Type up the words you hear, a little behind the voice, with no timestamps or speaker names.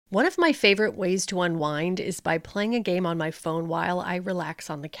One of my favorite ways to unwind is by playing a game on my phone while I relax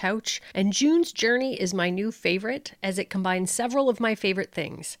on the couch, and June's Journey is my new favorite as it combines several of my favorite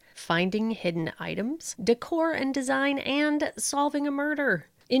things: finding hidden items, decor and design, and solving a murder.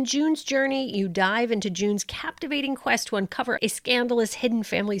 In June's Journey, you dive into June's captivating quest to uncover a scandalous hidden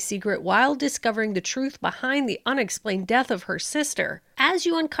family secret while discovering the truth behind the unexplained death of her sister. As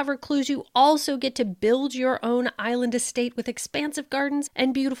you uncover clues, you also get to build your own island estate with expansive gardens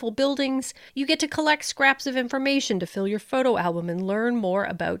and beautiful buildings. You get to collect scraps of information to fill your photo album and learn more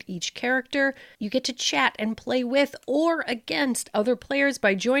about each character. You get to chat and play with or against other players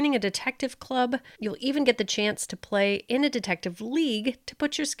by joining a detective club. You'll even get the chance to play in a detective league to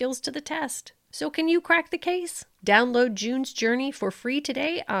put your skills to the test. So can you crack the case? Download June's Journey for free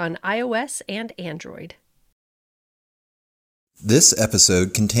today on iOS and Android. This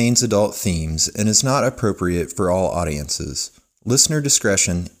episode contains adult themes and is not appropriate for all audiences. Listener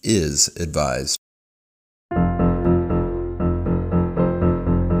discretion is advised.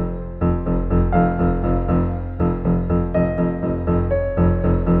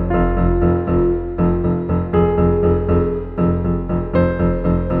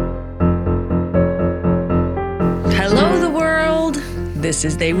 Hello, the world. This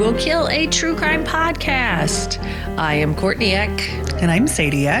is They Will Kill, a true crime podcast. I am Courtney Eck. And I'm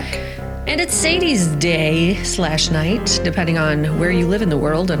Sadie Eck. And it's Sadie's day/night, depending on where you live in the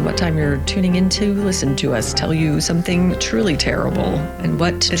world and what time you're tuning in to listen to us tell you something truly terrible. And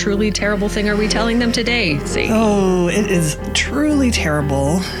what truly terrible thing are we telling them today, Sadie? Oh, it is truly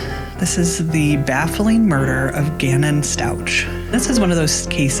terrible. This is the baffling murder of Gannon Stauch. This is one of those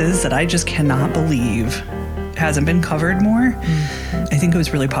cases that I just cannot believe hasn't been covered more. I think it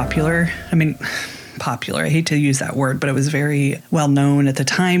was really popular. Popular. I hate to use that word, but it was very well known at the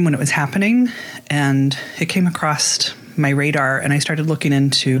time when it was happening. And it came across my radar and I started looking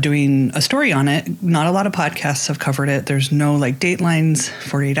into doing a story on it. Not a lot of podcasts have covered it. There's no datelines,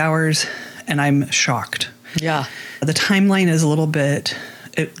 48 hours. And I'm shocked. Yeah. The timeline is a little bit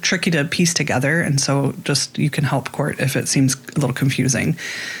tricky to piece together. And so just you can help Court if it seems a little confusing.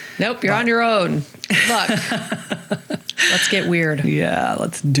 Nope, you're on your own. Look, let's get weird. Yeah,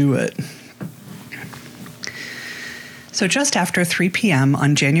 let's do it. So just after 3 p.m.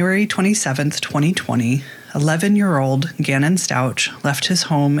 on January 27th, 2020, 11-year-old Gannon Stauch left his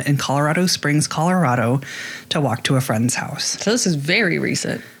home in Colorado Springs, Colorado, to walk to a friend's house. So this is very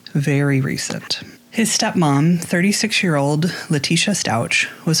recent. Very recent. His stepmom, 36-year-old Letitia Stauch,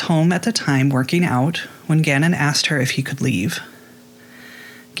 was home at the time working out when Gannon asked her if he could leave.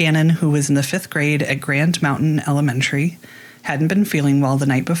 Gannon, who was in the 5th grade at Grand Mountain Elementary, hadn't been feeling well the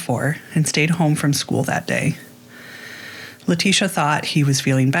night before and stayed home from school that day. Letitia thought he was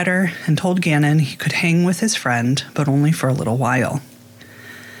feeling better and told Gannon he could hang with his friend, but only for a little while.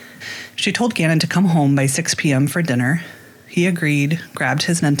 She told Gannon to come home by 6 p.m. for dinner. He agreed, grabbed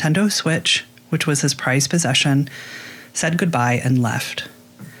his Nintendo Switch, which was his prized possession, said goodbye, and left.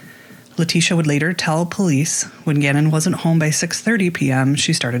 Letitia would later tell police when Gannon wasn't home by 6:30 p.m.,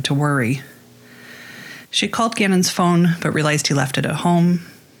 she started to worry. She called Gannon's phone, but realized he left it at home,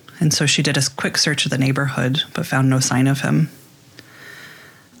 and so she did a quick search of the neighborhood, but found no sign of him.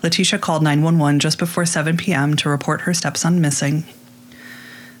 Letitia called 911 just before 7 p.m. to report her stepson missing.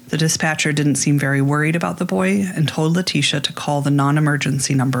 The dispatcher didn't seem very worried about the boy and told Letitia to call the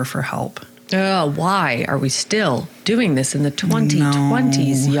non-emergency number for help. Oh, why are we still doing this in the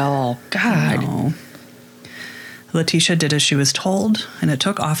 2020s, y'all? God. No. Letitia did as she was told, and it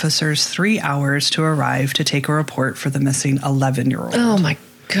took officers 3 hours to arrive to take a report for the missing 11-year-old. Oh, my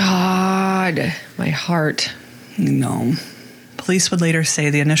God. My heart. No. Police would later say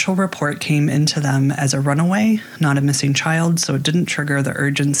the initial report came into them as a runaway, not a missing child, so it didn't trigger the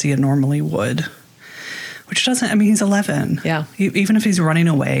urgency it normally would. Which doesn't, he's 11. Yeah. Even if he's running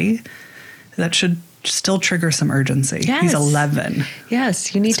away, that should still trigger some urgency. Yes. He's 11.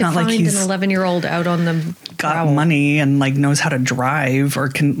 Yes, you need to find an 11-year-old out on the got money and knows how to drive or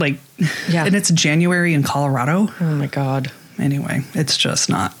can yeah. And it's January in Colorado. Oh my God. Anyway, it's just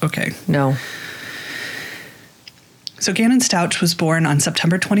not okay. No. So Gannon Stauch was born on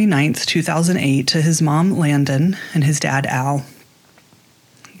September 29th, 2008 to his mom Landon and his dad Al.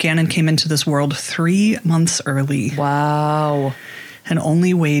 Gannon came into this world 3 months early. Wow. And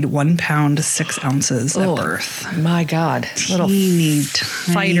only weighed 1 pound 6 ounces at birth. My God. Little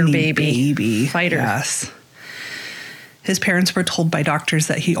fighter baby. Fighter. Yes. His parents were told by doctors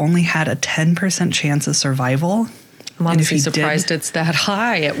that he only had a 10% chance of survival. I'm honestly surprised it's that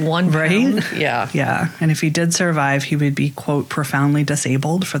high at 1 pound. Right? Yeah. Yeah. And if he did survive, he would be, quote, profoundly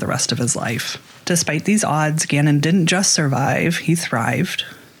disabled for the rest of his life. Despite these odds, Gannon didn't just survive, he thrived.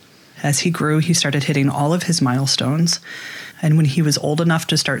 As he grew, he started hitting all of his milestones. And when he was old enough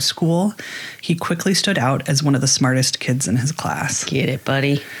to start school, he quickly stood out as one of the smartest kids in his class. Get it,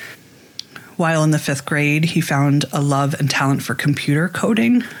 buddy. While in the 5th grade, he found a love and talent for computer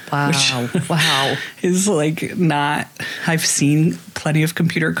coding. Wow. Wow. Is like not, I've seen plenty of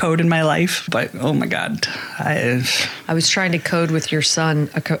computer code in my life, but oh my God. I was trying to code with your son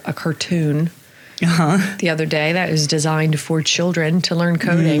a cartoon the other day that was designed for children to learn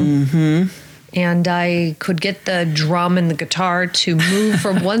coding. Mm-hmm. And I could get the drum and the guitar to move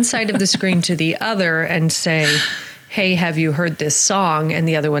from one side of the screen to the other and say, hey, have you heard this song? And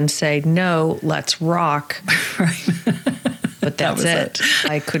the other one say, no, let's rock. Right. But that's it.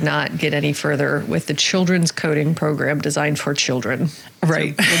 I could not get any further with the children's coding program designed for children.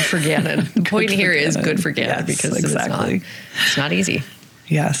 Right. So good for Gannon. The point here is good for Gannon, yes, because it's not easy.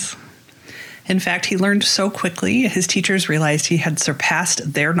 Yes. In fact, he learned so quickly, his teachers realized he had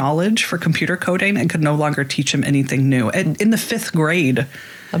surpassed their knowledge for computer coding and could no longer teach him anything new. And in the 5th grade.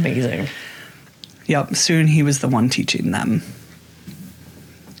 Amazing. Yep, soon he was the one teaching them.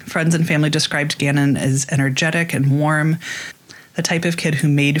 Friends and family described Gannon as energetic and warm, the type of kid who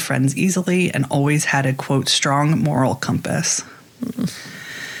made friends easily and always had a, quote, strong moral compass.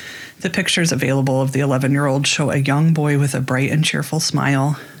 The pictures available of the 11-year-old show a young boy with a bright and cheerful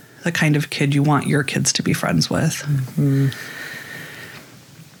smile, the kind of kid you want your kids to be friends with. Mm-hmm.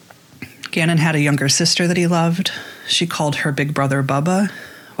 Gannon had a younger sister that he loved. She called her big brother Bubba,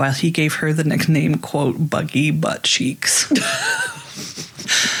 while he gave her the nickname, quote, Buggy Butt Cheeks.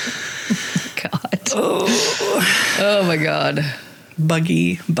 God. Oh my God.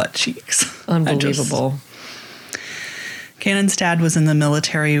 Buggy Butt Cheeks. Unbelievable. Gannon's dad was in the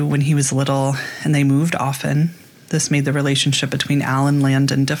military when he was little, and they moved often. This made the relationship between Al and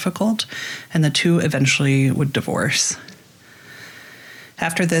Landon difficult, and the two eventually would divorce.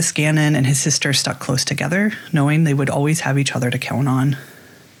 After this, Gannon and his sister stuck close together, knowing they would always have each other to count on.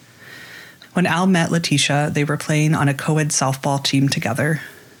 When Al met Letitia, they were playing on a co-ed softball team together.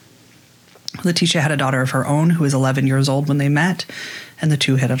 Letitia had a daughter of her own who was 11 years old when they met, and the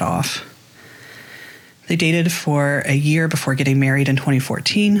two hit it off. They dated for a year before getting married in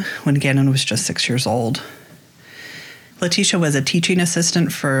 2014, when Gannon was just 6 years old. Letitia was a teaching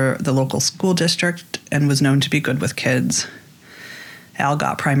assistant for the local school district and was known to be good with kids. Al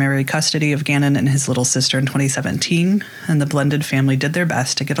got primary custody of Gannon and his little sister in 2017, and the blended family did their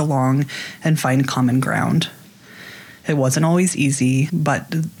best to get along and find common ground. It wasn't always easy,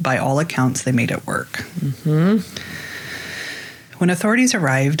 but by all accounts, they made it work. Mm-hmm. When authorities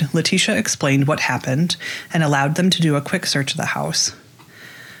arrived, Letitia explained what happened and allowed them to do a quick search of the house.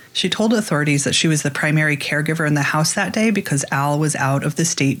 She told authorities that she was the primary caregiver in the house that day because Al was out of the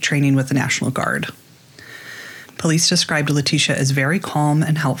state training with the National Guard. Police described Letitia as very calm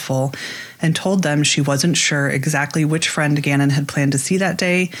and helpful and told them she wasn't sure exactly which friend Gannon had planned to see that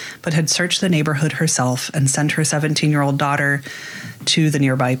day, but had searched the neighborhood herself and sent her 17-year-old daughter to the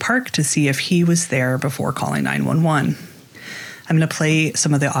nearby park to see if he was there before calling 911. I'm going to play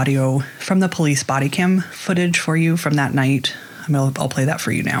some of the audio from the police body cam footage for you from that night. I'll play that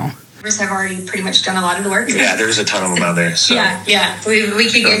for you now. Have already pretty much done a lot of the work. Yeah, there's a ton of them out there. So. Yeah. We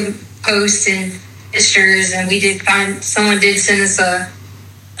could get posts and pictures, and we did find someone did send us a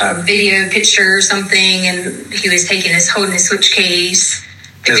video picture or something, and he was holding his Switch case.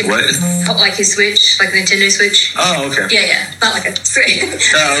 His what? Like his Switch, like the Nintendo Switch. Oh, okay. Yeah, not like a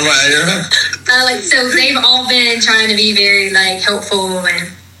Switch. Right. So they've all been trying to be very helpful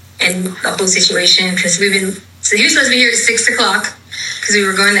and the whole situation, because so he was supposed to be here at 6:00 because we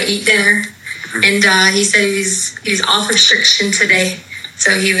were going to eat dinner, and he said he's off restriction today,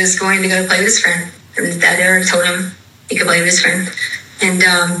 so he was going to go play with his friend, and his dad already told him he could play with his friend, and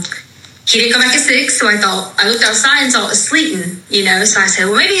he didn't come back at 6, so I looked outside and saw it was sleeting, so I said,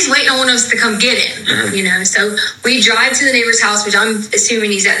 well, maybe he's waiting on one of us to come get him, so we drive to the neighbor's house, which I'm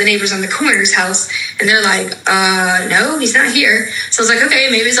assuming he's at the neighbor's on the corner's house, and they're like, no, he's not here. So I was like, okay,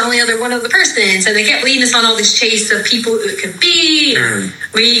 maybe it's only one other person. So they kept leading us on all this chase of people who it could be.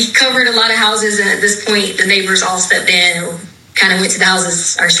 We covered a lot of houses, and at this point, the neighbors all stepped in and kind of went to the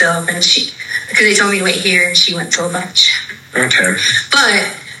houses ourselves, and because they told me to wait here, and she went to a bunch. Okay.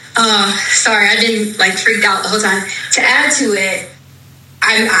 But sorry, I've been freaked out the whole time. To add to it,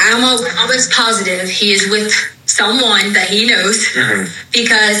 I'm almost positive he is with someone that he knows,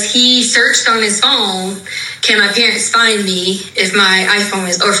 because he searched on his phone, can my parents find me if my iPhone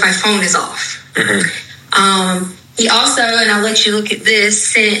is, or if my phone is off? He also, and I'll let you look at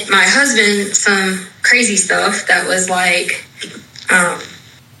this, sent my husband some crazy stuff that was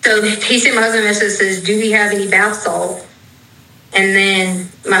so he sent my husband a message that says, do we have any bath salt? And then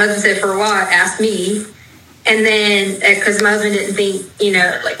my husband said for a while, asked me. And then, because my husband didn't think,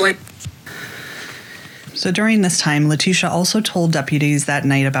 like what. So during this time, Letitia also told deputies that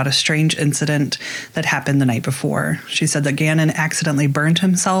night about a strange incident that happened the night before. She said that Gannon accidentally burned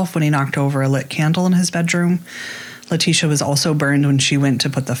himself when he knocked over a lit candle in his bedroom. Letitia was also burned when she went to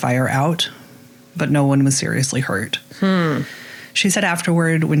put the fire out, but no one was seriously hurt. She said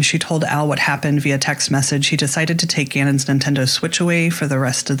afterward, when she told Al what happened via text message, he decided to take Gannon's Nintendo Switch away for the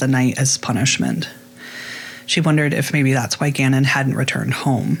rest of the night as punishment. She wondered if maybe that's why Gannon hadn't returned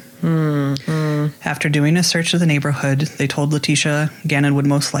home. After doing a search of the neighborhood, they told Letitia Gannon would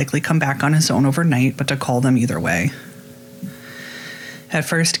most likely come back on his own overnight, but to call them either way. At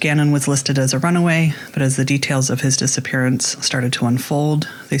first, Gannon was listed as a runaway, but as the details of his disappearance started to unfold,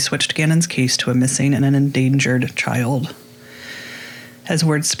 they switched Gannon's case to a missing and an endangered child. As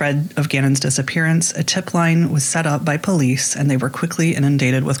word spread of Gannon's disappearance, a tip line was set up by police, and they were quickly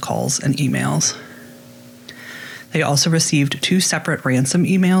inundated with calls and emails. They also received 2 separate ransom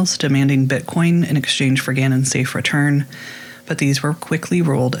emails demanding Bitcoin in exchange for Gannon's safe return, but these were quickly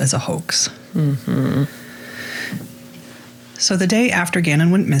ruled as a hoax. So the day after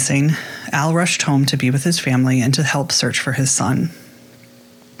Gannon went missing, Al rushed home to be with his family and to help search for his son.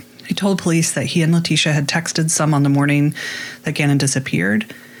 He told police that he and Letitia had texted some on the morning that Gannon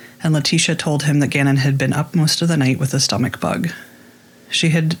disappeared, and Letitia told him that Gannon had been up most of the night with a stomach bug. She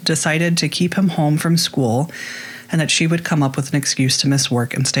had decided to keep him home from school and that she would come up with an excuse to miss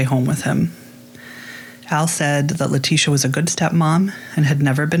work and stay home with him. Al said that Letitia was a good stepmom and had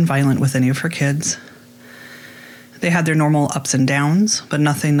never been violent with any of her kids. They had their normal ups and downs, but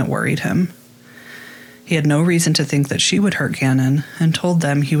nothing that worried him. He had no reason to think that she would hurt Gannon and told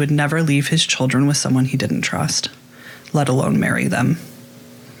them he would never leave his children with someone he didn't trust, let alone marry them.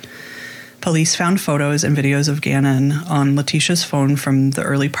 Police found photos and videos of Gannon on Letitia's phone from the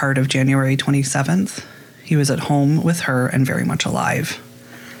early part of January 27th. He was at home with her and very much alive.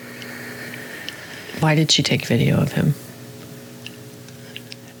 Why did she take video of him?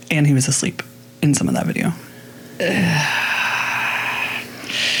 And he was asleep in some of that video.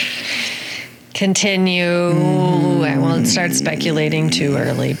 Continue. I won't start speculating too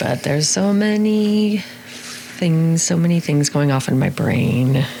early, but there's so many things going off in my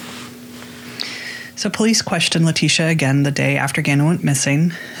brain. So police questioned Letitia again the day after Gannon went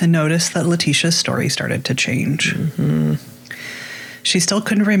missing and noticed that Letitia's story started to change. She still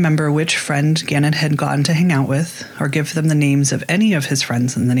couldn't remember which friend Gannon had gone to hang out with or give them the names of any of his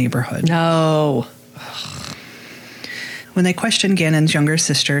friends in the neighborhood. No. When they questioned Gannon's younger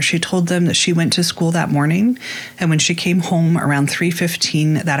sister, she told them that she went to school that morning, and when she came home around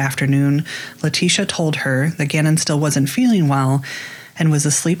 3:15 that afternoon, Letitia told her that Gannon still wasn't feeling well and was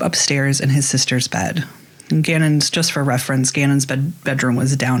asleep upstairs in his sister's bed. And Gannon's, just for reference, Gannon's bedroom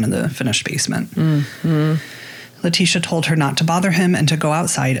was down in the finished basement. Letitia told her not to bother him and to go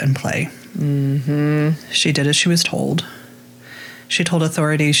outside and play. She did as she was told. She told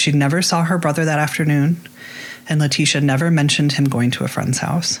authorities she never saw her brother that afternoon, and Letitia never mentioned him going to a friend's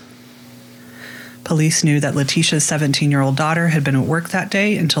house. Police knew that Letitia's 17-year-old daughter had been at work that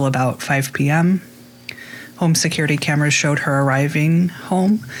day until about 5 p.m. Home security cameras showed her arriving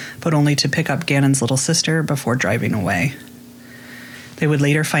home, but only to pick up Gannon's little sister before driving away. They would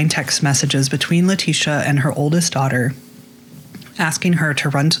later find text messages between Letitia and her oldest daughter, asking her to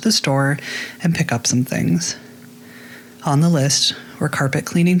run to the store and pick up some things. On the list were carpet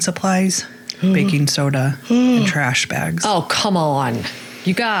cleaning supplies, baking soda, and trash bags. Oh, come on.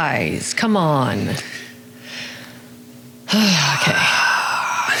 You guys, come on. Okay.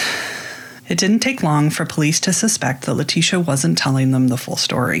 It didn't take long for police to suspect that Letitia wasn't telling them the full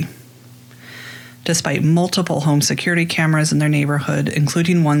story. Despite multiple home security cameras in their neighborhood,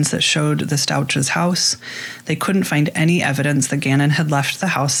 including ones that showed the Stauch's house, they couldn't find any evidence that Gannon had left the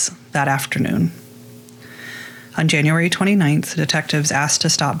house that afternoon. On January 29th, detectives asked to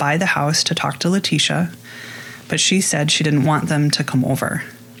stop by the house to talk to Letitia, but she said she didn't want them to come over.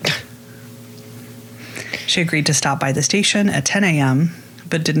 She agreed to stop by the station at 10 a.m.,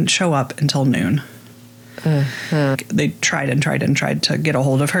 but didn't show up until noon. They tried to get a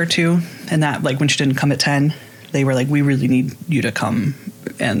hold of her too, and that, like, when she didn't come at 10, they were like, we really need you to come,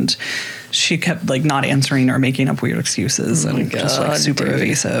 and she kept, like, not answering or making up weird excuses and just, like, super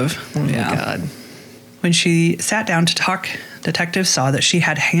evasive. Oh my God. When she sat down to talk, detectives saw that she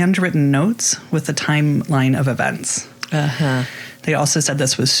had handwritten notes with the timeline of events. They also said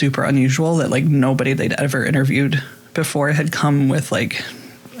this was super unusual, that, like, nobody they'd ever interviewed before had come with, like,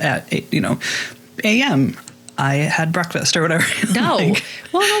 at, a.m. I had breakfast or whatever. No. Like,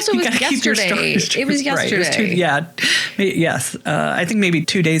 well, and also it you was gotta keep your yesterday. stories It was true. Right, yesterday. Yes. I think maybe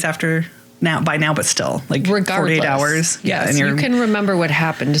 2 days after by now, but still, like Regardless. 48 hours. Yeah. Yes, And you can remember what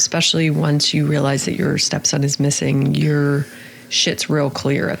happened, especially once you realize that your stepson is missing. Your shit's real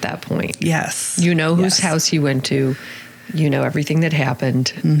clear at that point. Yes. You know whose Yes. house he went to. You know everything that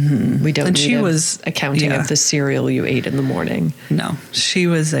happened. Mm-hmm. We don't And need she was accounting of the cereal you ate in the morning. No, she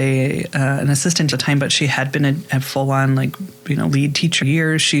was an assistant at the time, but she had been a full on lead teacher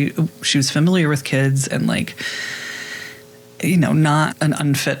years. She was familiar with kids and not an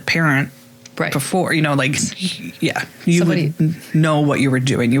unfit parent. Right. Before, you Somebody would know what you were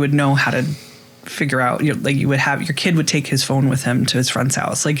doing. You would know how to figure out, you would have, your kid would take his phone with him to his friend's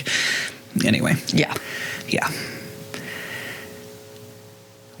house. Anyway. Yeah. Yeah.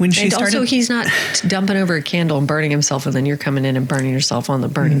 When she and started, also, he's not dumping over a candle and burning himself, and then you're coming in and burning yourself on the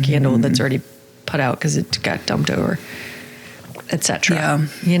burning candle that's already put out because it got dumped over, etc. Yeah.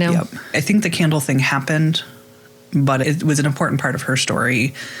 You know? Yep. I think the candle thing happened, but it was an important part of her story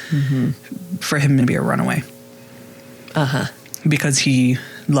for him to be a runaway. Uh-huh. Because he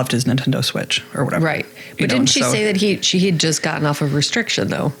loved his Nintendo Switch or whatever. Right. But didn't she say that she had just gotten off of restriction,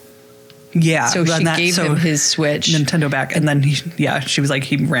 though? Yeah. So she gave him his Switch. Nintendo back. And then she was like,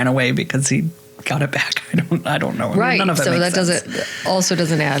 he ran away because he got it back. I don't know. Right. None of it so makes that sense.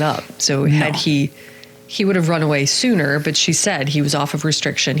 doesn't add up. So had he would have run away sooner, but she said he was off of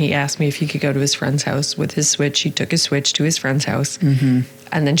restriction. He asked me if he could go to his friend's house with his Switch. He took his Switch to his friend's house. Mm-hmm.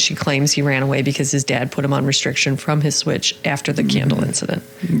 And then she claims he ran away because his dad put him on restriction from his Switch after the candle incident.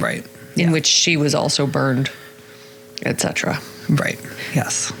 Right. In which she was also burned, etc. Right.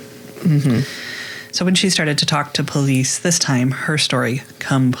 Yes. Mm-hmm. So when she started to talk to police this time, her story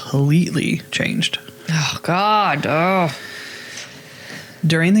completely changed. Oh, God. Oh.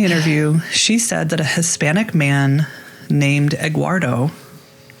 During the interview, she said that a Hispanic man named Eduardo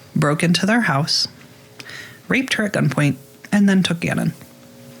broke into their house, raped her at gunpoint, and then took Gannon.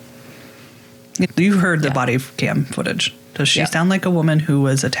 You heard the body cam footage. Does she sound like a woman who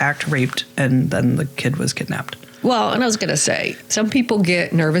was attacked, raped, and then the kid was kidnapped? Well, and I was going to say, some people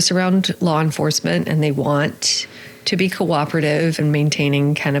get nervous around law enforcement and they want to be cooperative and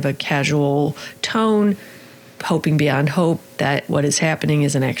maintaining kind of a casual tone, hoping beyond hope that what is happening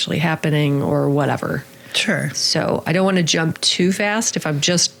isn't actually happening or whatever. Sure. So I don't want to jump too fast if I'm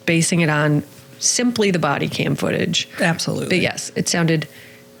just basing it on simply the body cam footage. Absolutely. But yes, it sounded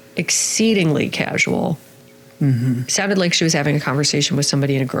exceedingly casual. Mm-hmm. Sounded like she was having a conversation with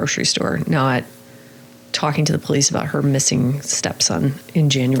somebody in a grocery store, not talking to the police about her missing stepson in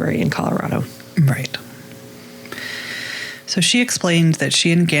January in Colorado. Right. So she explained that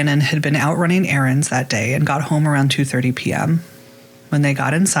she and Gannon had been out running errands that day and got home around 2:30 p.m. When they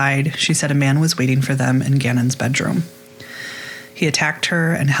got inside, she said a man was waiting for them in Gannon's bedroom. He attacked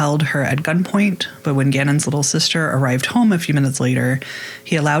her and held her at gunpoint, but when Gannon's little sister arrived home a few minutes later,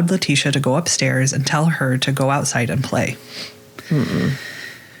 he allowed Letitia to go upstairs and tell her to go outside and play. Mm-mm.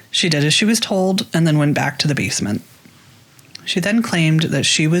 She did as she was told and then went back to the basement. She then claimed that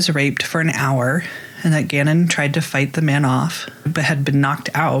she was raped for an hour and that Gannon tried to fight the man off, but had been knocked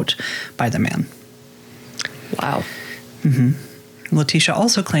out by the man. Wow. Mm-hmm. Letitia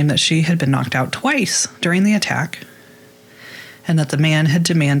also claimed that she had been knocked out twice during the attack and that the man had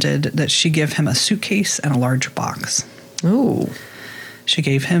demanded that she give him a suitcase and a large box. Ooh. She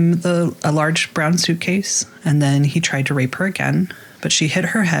gave him a large brown suitcase, and then he tried to rape her again, but she hit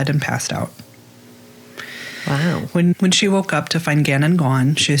her head and passed out. Wow. When she woke up to find Gannon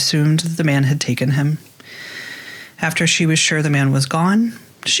gone, she assumed that the man had taken him. After she was sure the man was gone,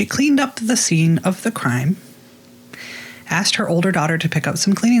 she cleaned up the scene of the crime, asked her older daughter to pick up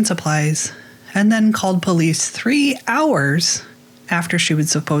some cleaning supplies, and then called police 3 hours after she was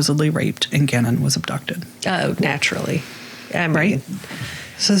supposedly raped and Gannon was abducted. Oh, naturally. I mean, right?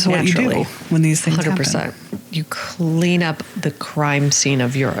 This is what you do when these things 100%. Happen. You clean up the crime scene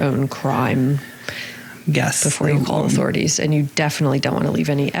of your own crime. Yes. Before you call authorities. And you definitely don't want to leave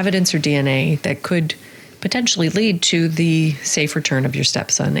any evidence or DNA that could potentially lead to the safe return of your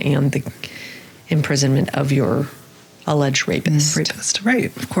stepson and the imprisonment of your alleged rapist. Rapist,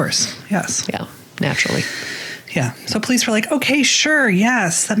 right. Of course. Yes. Yeah, naturally. Yeah. So police were like, okay, sure,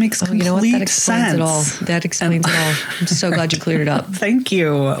 yes, that makes complete That explains sense. it all. That explains it all. I'm so glad you cleared it up. Thank you.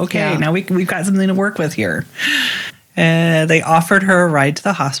 Okay, now we've got something to work with here. They offered her a ride to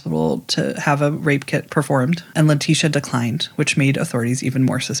the hospital to have a rape kit performed, and Letitia declined, which made authorities even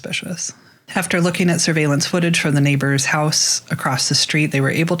more suspicious. After looking at surveillance footage from the neighbor's house across the street, they were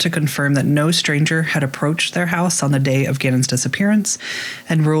able to confirm that no stranger had approached their house on the day of Gannon's disappearance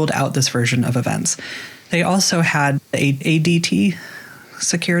and ruled out this version of events. They also had a ADT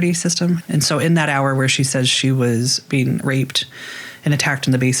security system. And so in that hour where she says she was being raped and attacked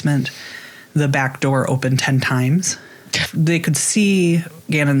in the basement, the back door opened 10 times. They could see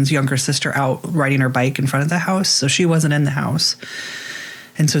Gannon's younger sister out riding her bike in front of the house, so she wasn't in the house.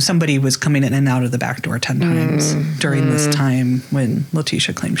 And so somebody was coming in and out of the back door 10 times during this time when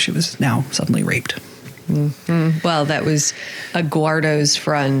Letitia claimed she was now suddenly raped. Well, that was Aguardo's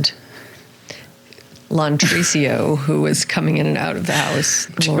friend, Lantricio, who was coming in and out of the house.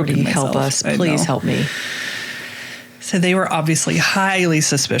 Lordy, help us. Please help me. So they were obviously highly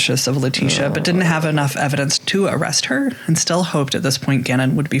suspicious of Letitia, but didn't have enough evidence to arrest her and still hoped at this point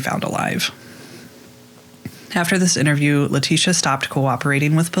Gannon would be found alive. After this interview, Letitia stopped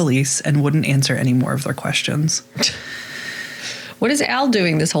cooperating with police and wouldn't answer any more of their questions. What is Al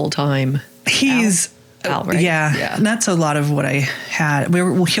doing this whole time? He's... Al, right? Yeah, and that's a lot of what I had.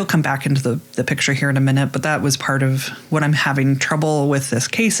 He'll come back into the picture here in a minute, but that was part of what I'm having trouble with this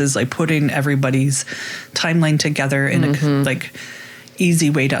case is like putting everybody's timeline together in a easy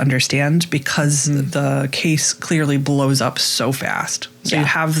way to understand because the case clearly blows up so fast. So you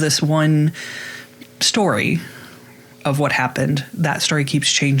have this one story of what happened. That story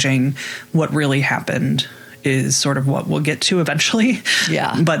keeps changing. What really happened is sort of what we'll get to eventually.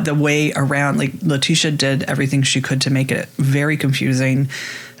 Yeah. But the way around, like Letitia did everything she could to make it very confusing,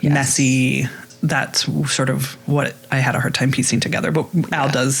 messy. That's sort of what I had a hard time piecing together. But Al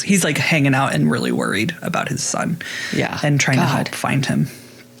does. He's like hanging out and really worried about his son. Yeah. And trying to help find him.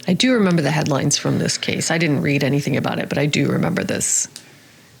 I do remember the headlines from this case. I didn't read anything about it, but I do remember this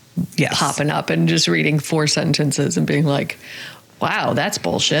popping up and just reading 4 sentences and being like, wow, that's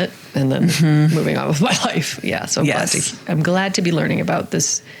bullshit. And then moving on with my life. Yeah. So I'm glad to be learning about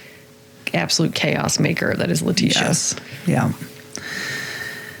this absolute chaos maker that is Letitia. Yes. Yeah.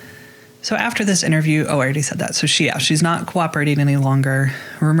 So after this interview, I already said that. So she's not cooperating any longer.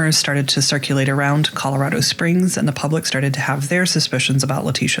 Rumors started to circulate around Colorado Springs and the public started to have their suspicions about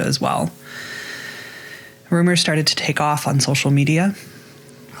Letitia as well. Rumors started to take off on social media.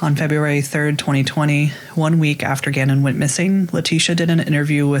 On February 3rd, 2020, 1 week after Gannon went missing, Letitia did an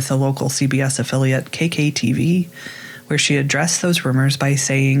interview with a local CBS affiliate, KKTV, where she addressed those rumors by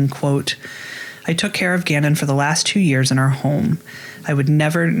saying, quote, "I took care of Gannon for the last 2 years in our home. I would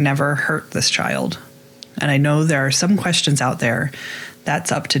never hurt this child. And I know there are some questions out there.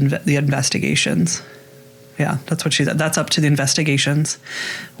 That's up to the investigations." Yeah, that's what she said. That's up to the investigations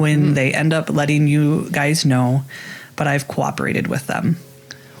when they end up letting you guys know, but I've cooperated with them.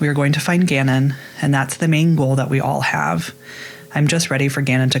 We are going to find Gannon, and that's the main goal that we all have. I'm just ready for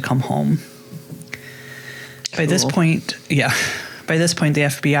Gannon to come home. Cool. By this point, the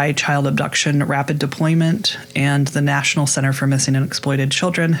FBI Child Abduction Rapid Deployment and the National Center for Missing and Exploited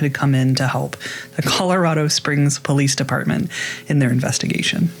Children had come in to help the Colorado Springs Police Department in their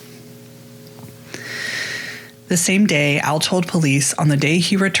investigation. The same day, Al told police on the day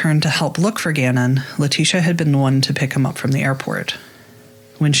he returned to help look for Gannon, Letitia had been the one to pick him up from the airport.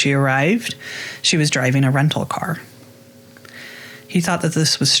 When she arrived, she was driving a rental car. He thought that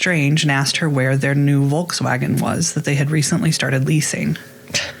this was strange and asked her where their new Volkswagen was that they had recently started leasing.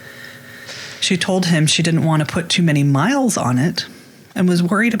 She told him she didn't want to put too many miles on it and was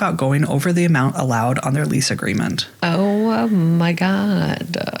worried about going over the amount allowed on their lease agreement. Oh my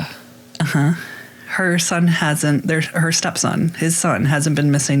God. Her son her stepson, his son, hasn't been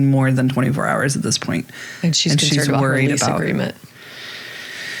missing more than 24 hours at this point. And she's concerned about her lease agreement.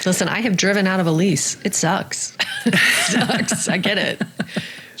 Listen, I have driven out of a lease. It sucks. It sucks. I get it.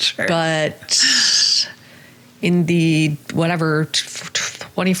 Sure. But in the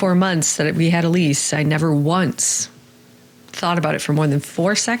 24 months that we had a lease, I never once thought about it for more than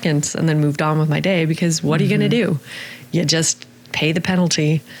 4 seconds and then moved on with my day because what are you going to do? You just pay the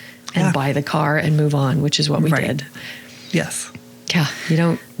penalty and buy the car and move on, which is what we did. Yes. Yeah. You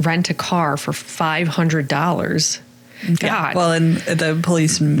don't rent a car for $500. God. Yeah. Well, and the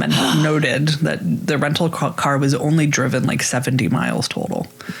policeman noted that the rental car was only driven like 70 miles total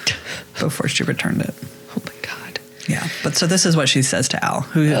before she returned it. Oh my God. Yeah. But so this is what she says to Al,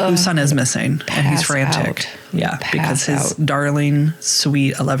 whose son is missing and he's frantic. Yeah. Because his darling,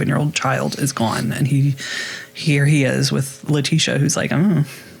 sweet 11-year-old child is gone. And here he is with Letitia, who's like,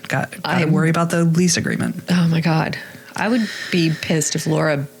 gotta worry about the lease agreement. Oh my God. I would be pissed if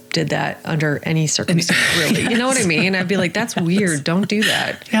Laura did that under any circumstance, really. You know what I mean? I'd be like, that's weird. Don't do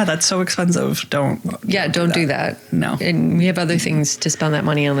that. Yeah, that's so expensive. Don't do that. No. And we have other things to spend that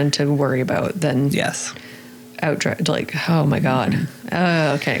money on and to worry about than outright, like, oh my God.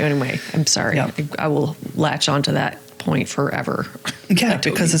 Okay, anyway, I'm sorry. Yep. I will latch onto that point forever. Yeah,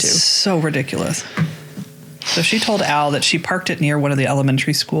 because it's so ridiculous. So she told Al that she parked it near one of the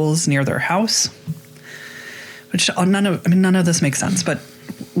elementary schools near their house, which none of this makes sense, but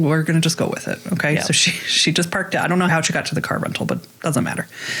we're going to just go with it. Okay. Yep. So she just parked it. I don't know how she got to the car rental, but doesn't matter.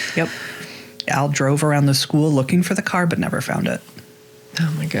 Yep. Al drove around the school looking for the car, but never found it.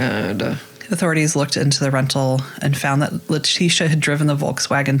 Oh my God. Authorities looked into the rental and found that Letitia had driven the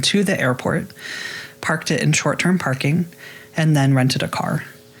Volkswagen to the airport, parked it in short-term parking, and then rented a car.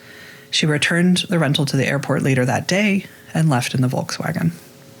 She returned the rental to the airport later that day and left in the Volkswagen.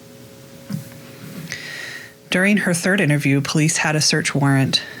 During her third interview, police had a search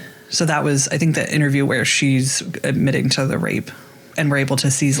warrant. So that was, I think, the interview where she's admitting to the rape, and were able to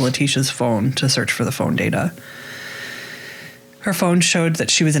seize Letitia's phone to search for the phone data. Her phone showed that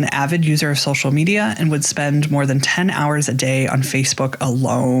she was an avid user of social media and would spend more than 10 hours a day on Facebook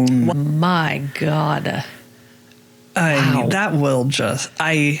alone. My God. I mean, that will just...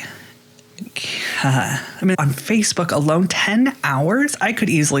 on Facebook alone, 10 hours? I could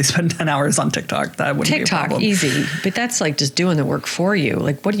easily spend 10 hours on TikTok. That wouldn't be a problem. Easy. But that's like just doing the work for you.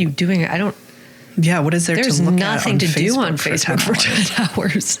 Like, what are you doing? Yeah, what is there to look at on Facebook? There's nothing to do on Facebook for 10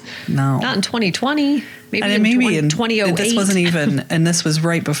 hours. No. Not in 2020. Maybe in 2008. This wasn't even, and this was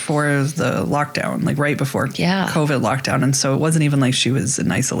right before the lockdown, like right before COVID lockdown. And so it wasn't even like she was in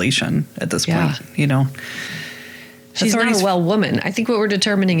isolation at this point, you know. She's not a well woman. I think what we're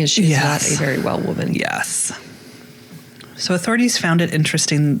determining is she's not a very well woman. Yes. So authorities found it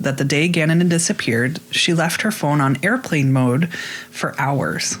interesting that the day Gannon had disappeared, she left her phone on airplane mode for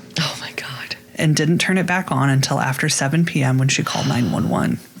hours. Oh, my God. And didn't turn it back on until after 7 p.m. when she called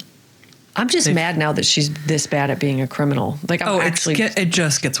 911. I'm just mad now that she's this bad at being a criminal. Like, it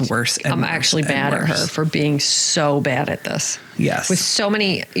just gets worse. I'm actually mad at her for being so bad at this. Yes. With so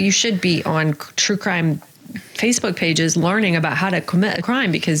many, you should be on true crime Facebook pages learning about how to commit a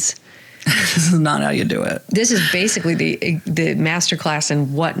crime, because this is not how you do it. This is basically the master class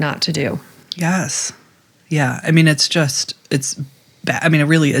in what not to do. Yes. Yeah. I mean, it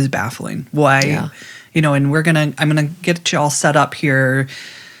really is baffling. Why, and I'm going to get you all set up here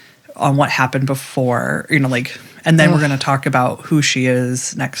on what happened before, and then we're going to talk about who she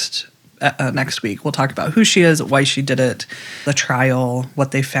is next week. We'll talk about who she is, why she did it, the trial,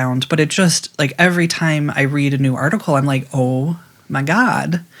 what they found. But it just, like, every time I read a new article, I'm like, oh my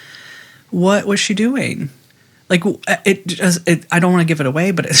God, what was she doing? Like, I don't want to give it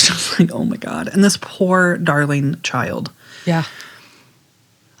away, but it's just like, oh my God. And this poor, darling child. Yeah.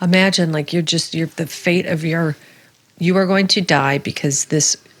 Imagine, like, you're the fate of you are going to die because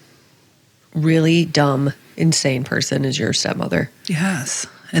this really dumb, insane person is your stepmother. Yes.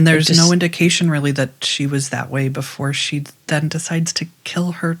 And there's no indication really that she was that way before she then decides to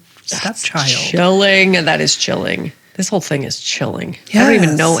kill her stepchild. Chilling. That is chilling. This whole thing is chilling. Yes. I don't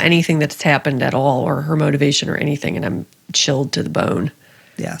even know anything that's happened at all, or her motivation or anything, and I'm chilled to the bone.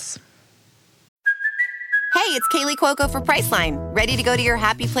 Yes. Hey, it's Kaylee Cuoco for Priceline. Ready to go to your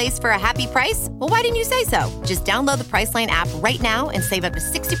happy place for a happy price? Well, why didn't you say so? Just download the Priceline app right now and save up to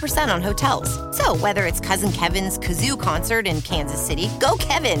 60% on hotels. So whether it's Cousin Kevin's Kazoo Concert in Kansas City, go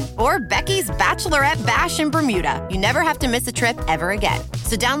Kevin, or Becky's Bachelorette Bash in Bermuda, you never have to miss a trip ever again.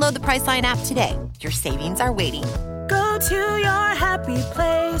 So download the Priceline app today. Your savings are waiting. Go to your happy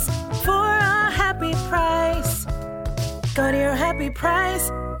place for a happy price. Go to your happy price,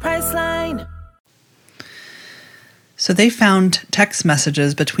 Priceline. So they found text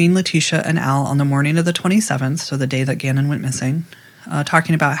messages between Letitia and Al on the morning of the 27th, so the day that Gannon went missing,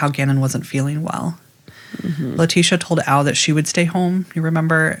 talking about how Gannon wasn't feeling well. Mm-hmm. Letitia told Al that she would stay home, you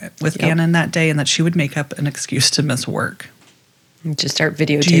remember, with Gannon that day, and that she would make up an excuse to miss work. Just start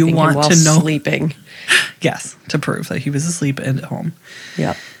videotaping him while sleeping. Yes, to prove that he was asleep at home.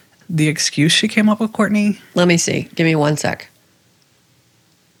 Yep. The excuse she came up with, Courtney? Let me see. Give me 1 sec.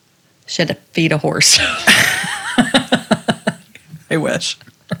 She had to feed a horse. I wish.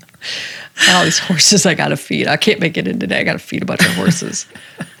 All these horses I got to feed. I can't make it in today. I got to feed a bunch of horses.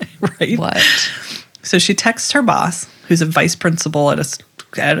 Right. What? So she texts her boss, who's a vice principal at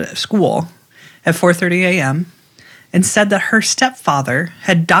a school, at 4:30 a.m., and said that her stepfather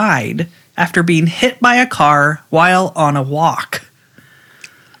had died after being hit by a car while on a walk.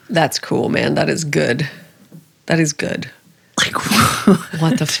 That's cool, man. That is good. That is good. Like,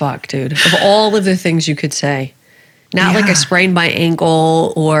 what the fuck, dude? Of all of the things you could say. Not like I sprained my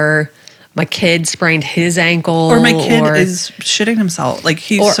ankle, or my kid sprained his ankle. Or my kid is shitting himself. Like,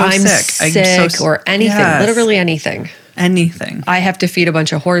 he's so I'm sick. Or anything. Yes. Literally anything. Anything. I have to feed a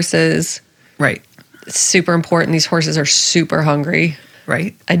bunch of horses. Right. It's super important. These horses are super hungry.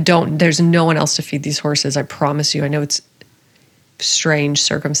 Right. There's no one else to feed these horses. I promise you. I know it's strange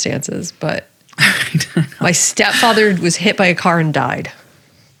circumstances, but My stepfather was hit by a car and died.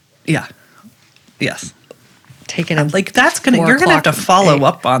 Yeah. Yes. Taking a Like that's you're gonna have to follow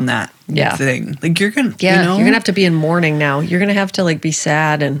up on that thing. Like you're gonna you're gonna have to be in mourning now. You're gonna have to like be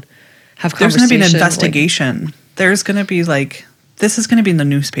sad and have there's conversation. gonna be an investigation. There's gonna be like this is gonna be in the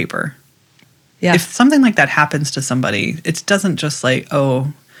newspaper. Yeah. If something like that happens to somebody, it doesn't just like,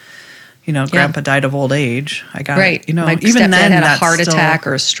 oh, grandpa died of old age. I got right. it. My even stepdad then had a that's heart still, attack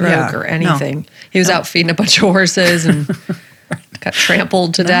or a stroke or anything. He was out feeding a bunch of horses and got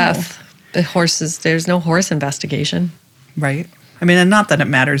trampled to death. The horses, there's no horse investigation. Right. I mean, and not that it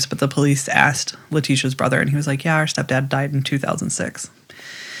matters, but the police asked Letitia's brother, and he was like, "Yeah, our stepdad died in 2006."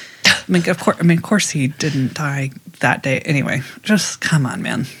 Of course, he didn't die that day. Anyway, just come on,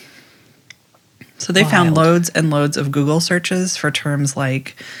 man. So they found loads and loads of Google searches for terms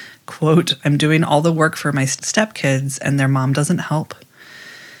like, quote, "I'm doing all the work for my stepkids, and their mom doesn't help.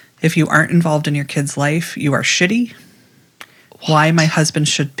 If you aren't involved in your kid's life, you are shitty. Why my husband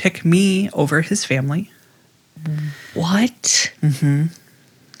should pick me over his family." What? Mm-hmm.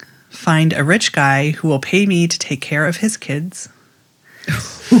 "Find a rich guy who will pay me to take care of his kids."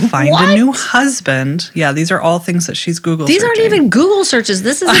 "Find a new husband." Yeah, these are all things that she's Google These searching. aren't even Google searches.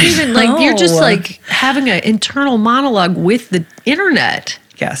 This isn't even like, you're just like having an internal monologue with the internet.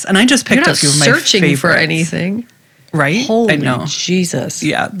 Yes, and I just picked You're a few of not my searching favorites. for anything. Right? Holy I know. Jesus.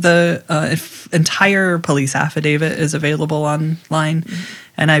 Yeah, the entire police affidavit is available online,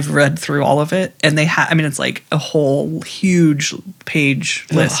 and I've read through all of it. And they it's like a whole huge page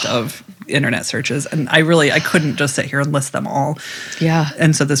list of internet searches, and I couldn't just sit here and list them all. Yeah.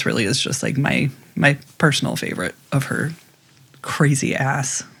 And so this really is just like my personal favorite of her crazy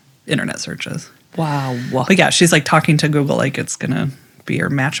ass internet searches. Wow. But yeah, she's like talking to Google like it's gonna be her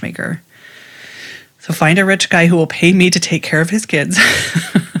matchmaker. So find a rich guy who will pay me to take care of his kids.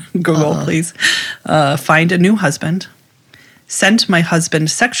 Google, please. Find a new husband. Sent my husband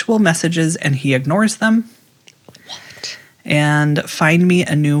sexual messages and he ignores them. What? And find me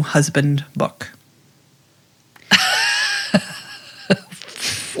a new husband book.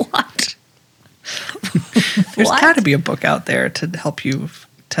 What? There's got to be a book out there to help you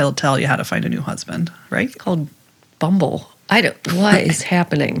tell you how to find a new husband, right? It's called Bumble. What is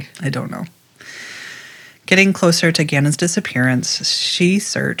happening? I don't know. Getting closer to Gannon's disappearance, she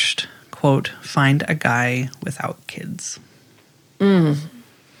searched, quote, "find a guy without kids." That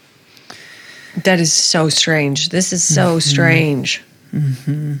is so strange. This is so strange.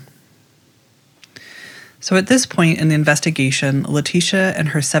 Mm-hmm. So at this point in the investigation, Letitia and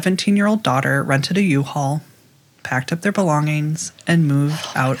her 17-year-old daughter rented a U-Haul, packed up their belongings, and moved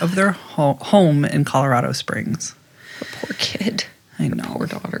out of their home in Colorado Springs. The poor kid. I know. Poor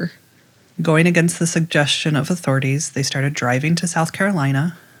daughter. Going against the suggestion of authorities, they started driving to South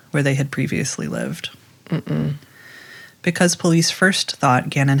Carolina, where they had previously lived. Because police first thought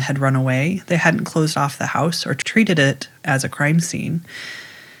Gannon had run away, they hadn't closed off the house or treated it as a crime scene,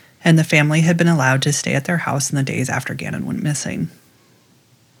 and the family had been allowed to stay at their house in the days after Gannon went missing.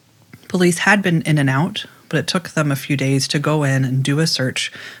 Police had been in and out, but it took them a few days to go in and do a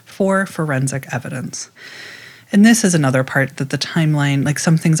search for forensic evidence. And this is another part that the timeline, like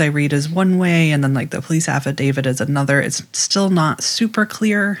some things I read is one way and then like the police affidavit is another. It's still not super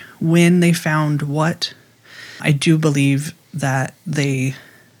clear when they found what. I do believe that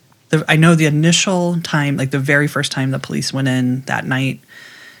I know the initial time, like the very first time the police went in that night,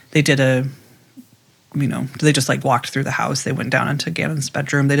 they did they just like walked through the house. They went down into Gannon's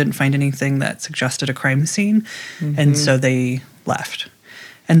bedroom. They didn't find anything that suggested a crime scene. And so they left.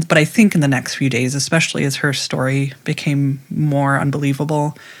 But I think in the next few days, especially as her story became more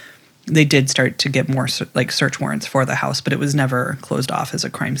unbelievable, they did start to get more like search warrants for the house, but it was never closed off as a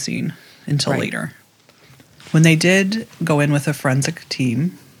crime scene until later. When they did go in with a forensic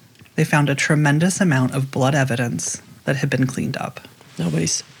team, they found a tremendous amount of blood evidence that had been cleaned up.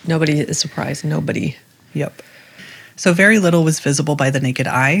 Nobody is surprised. Nobody. Yep. So very little was visible by the naked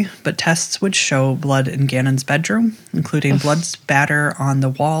eye, but tests would show blood in Gannon's bedroom, including blood spatter on the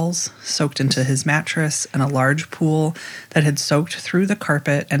walls, soaked into his mattress, and a large pool that had soaked through the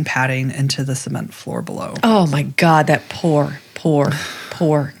carpet and padding into the cement floor below. Oh my God, that poor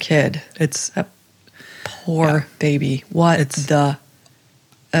kid. It's that poor baby. What the?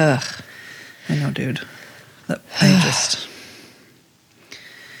 Ugh. I know, dude.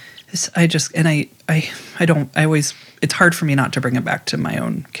 It's hard for me not to bring it back to my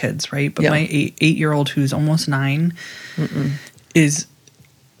own kids, right? But my 8-year-old who's almost 9 is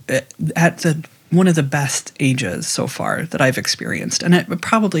at one of the best ages so far that I've experienced. And I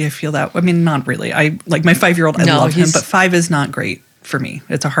feel that, I mean, not really. I like my 5-year-old, I love him, but 5 is not great for me.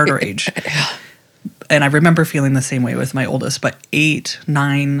 It's a harder age. and I remember feeling the same way with my oldest, but 8,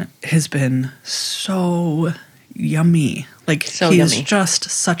 9 has been so yummy. Like, So he's yummy. just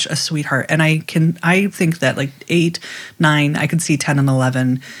such a sweetheart. And I think that like 8, 9, I could see 10 and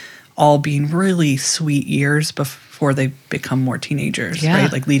 11 all being really sweet years before they become more teenagers, Yeah.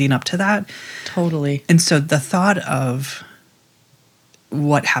 right? Like leading up to that. Totally. And so the thought of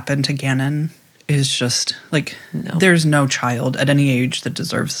what happened to Gannon is just like, No. there's no child at any age that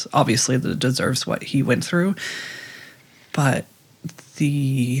deserves what he went through. But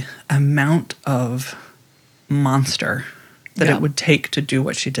the amount of monster that Yeah. it would take to do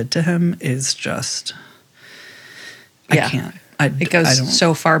what she did to him is just, Yeah. I can't. It goes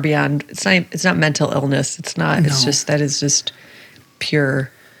so far beyond. It's not mental illness. It's not. It's No. just that is just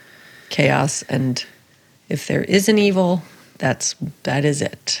pure chaos. And if there is an evil, that is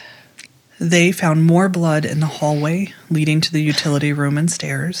it. They found more blood in the hallway leading to the utility room and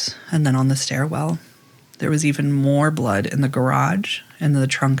stairs, and then on the stairwell. There was even more blood in the garage and the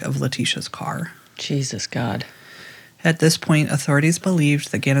trunk of Letitia's car. Jesus God. At this point, authorities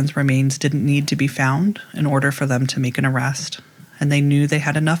believed that Gannon's remains didn't need to be found in order for them to make an arrest, and they knew they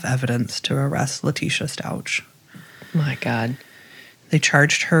had enough evidence to arrest Letitia Stauch. My God. They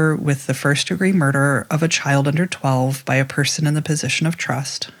charged her with the first-degree murder of a child under 12 by a person in the position of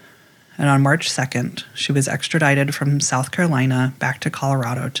trust. And on March 2nd, she was extradited from South Carolina back to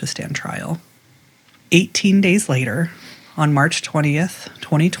Colorado to stand trial. 18 days later, on March 20th,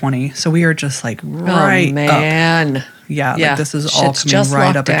 2020, so we are just like right Oh, man. up. Yeah, Yeah. like this is all Shit's coming just right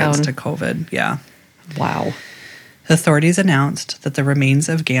locked up against down. to COVID. Yeah. Wow. Authorities announced that the remains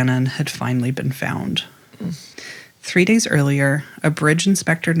of Gannon had finally been found. 3 days earlier, a bridge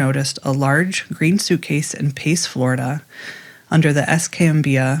inspector noticed a large green suitcase in Pace, Florida, under the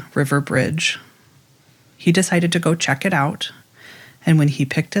Escambia River Bridge. He decided to go check it out, and when he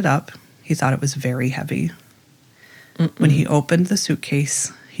picked it up, he thought it was very heavy. When he opened the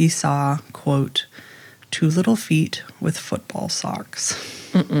suitcase, he saw, quote, 2 little feet with football socks,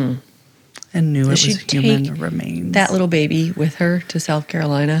 and knew Did it she was human take remains. that little baby with her to South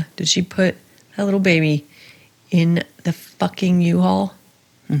Carolina? Did she put that little baby in the fucking U-Haul?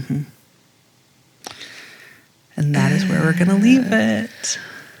 And that is where we're going to leave it.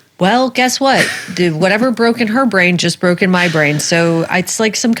 Well, guess what? Whatever broke in her brain just broke in my brain. So it's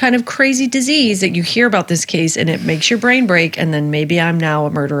like some kind of crazy disease that you hear about this case and it makes your brain break. And then maybe I'm now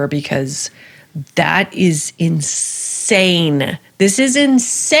a murderer because that is insane. This is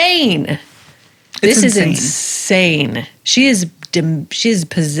insane. This is insane. She is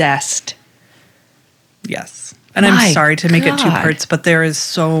possessed. Yes. And My I'm sorry to make it 2 God. parts, but there is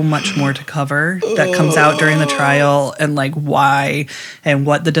so much more to cover that comes out during the trial, and like why and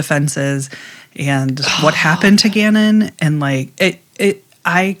what the defense is and what happened to Gannon. And like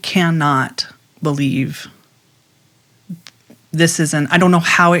I cannot believe this isn't, I don't know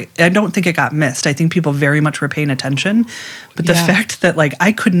how I don't think it got missed. I think people very much were paying attention, but the Yeah. fact that like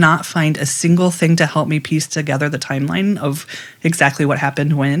I could not find a single thing to help me piece together the timeline of exactly what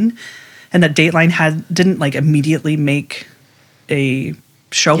happened when, and that Dateline didn't like immediately make a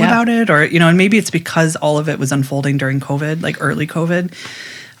show Yeah. about it, or, you know, and maybe it's because all of it was unfolding during COVID, like early COVID.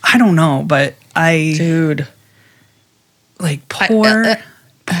 I don't know, but Dude. like poor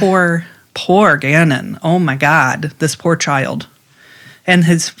Gannon. Oh my God, this poor child and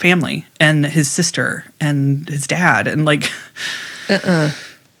his family and his sister and his dad and like.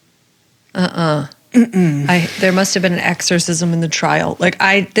 There must have been an exorcism in the trial. Like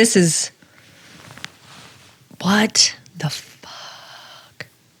this is, what the fuck,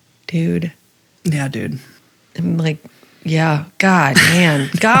 dude? Yeah, dude. I'm like, yeah, God, man,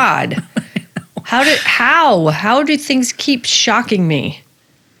 God. How do things keep shocking me?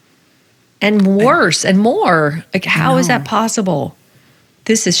 And worse and more. Like, how is that possible?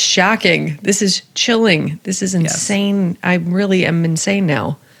 This is shocking. This is chilling. This is insane. I really am insane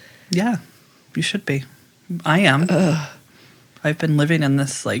now. Yeah, you should be. I am. I've been living in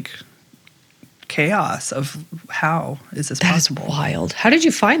this like chaos of how is this That is possible? wild. How did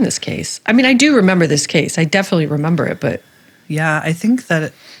you find this case? I mean, I do remember this case. I definitely remember it, but Yeah, I think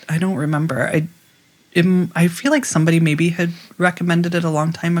that I don't remember. I feel like somebody maybe had recommended it a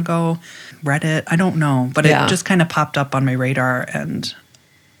long time ago, read it. I don't know, but Yeah. it just kind of popped up on my radar, and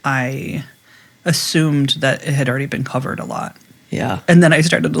I assumed that it had already been covered a lot. yeah. And then I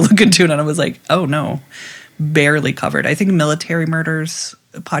started to look into it, and I was like, oh no, barely covered. I think Military Murders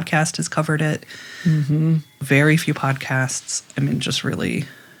podcast has covered it. Mm-hmm. Very few podcasts. I mean, just really,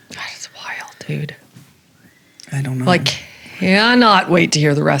 That is wild, dude. I don't know. Like, cannot wait to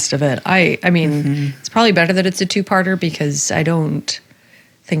hear the rest of it. I mean, it's probably better that it's a 2-parter because I don't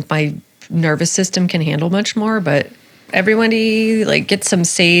think my nervous system can handle much more, but everybody like get some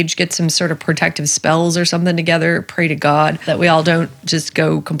sage, get some sort of protective spells or something together. Pray to God that we all don't just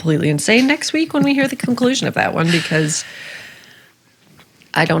go completely insane next week when we hear the conclusion of that one, because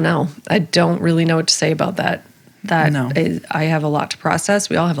I don't know. I don't really know what to say about that. I have a lot to process.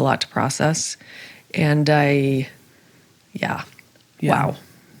 We all have a lot to process. And wow. Yeah.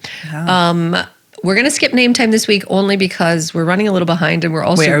 We're going to skip name time this week only because we're running a little behind, and we're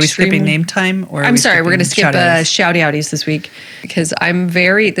also Wait, are we skipping name time? Or I'm sorry, we're going to skip shouty outies this week because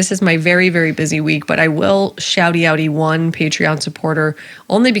this is my very, very busy week, but I will shouty outy one Patreon supporter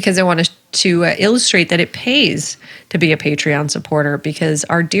only because I want to illustrate that it pays to be a Patreon supporter, because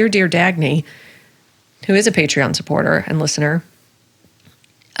our dear Dagny, who is a Patreon supporter and listener,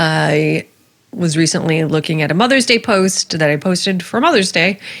 I was recently looking at a Mother's Day post that I posted for Mother's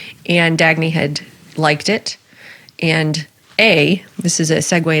Day, and Dagny had liked it. And this is a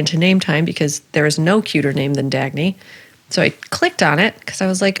segue into name time because there is no cuter name than Dagny. So I clicked on it because I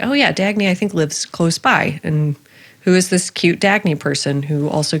was like, oh yeah, Dagny I think lives close by. And who is this cute Dagny person who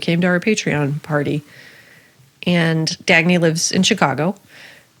also came to our Patreon party? And Dagny lives in Chicago.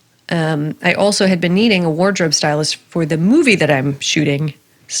 I also had been needing a wardrobe stylist for the movie that I'm shooting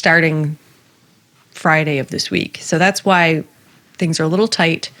starting Friday of this week. So that's why things are a little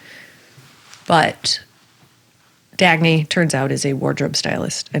tight. But Dagny, turns out, is a wardrobe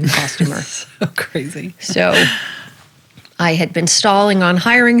stylist and costumer. So crazy. So I had been stalling on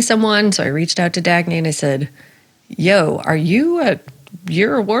hiring someone. So I reached out to Dagny and I said, yo,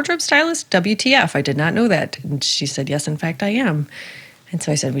 you're a wardrobe stylist? WTF, I did not know that. And she said, yes, in fact, I am. And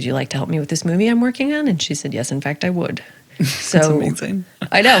so I said, would you like to help me with this movie I'm working on? And she said, yes, in fact, I would. So that's amazing.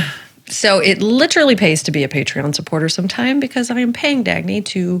 I know. So it literally pays to be a Patreon supporter sometime because I am paying Dagny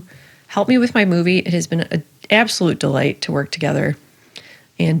to help me with my movie. It has been an absolute delight to work together.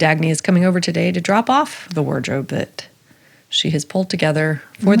 And Dagny is coming over today to drop off the wardrobe that she has pulled together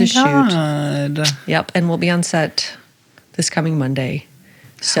for the shoot. Yep, and we'll be on set this coming Monday.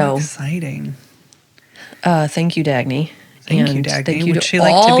 So exciting. Thank you, Dagny. Thank you, Dagny. Thank you Would to she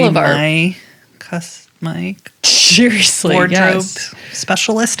like all to be of my seriously wardrobe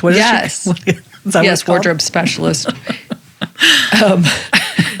specialist? What is yes. Yes, wardrobe specialist.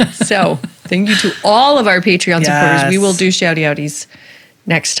 So thank you to all of our Patreon supporters. We will do shouty outies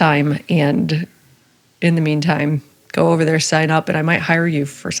next time. And in the meantime, go over there, sign up, and I might hire you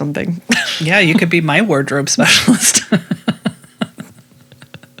for something. Yeah, you could be my wardrobe specialist.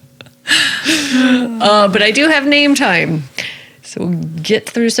 But I do have name time. So we'll get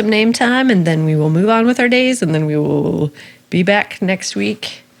through some name time, and then we will move on with our days, and then we will be back next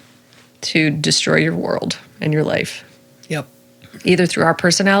week to destroy your world and your life. Yep. Either through our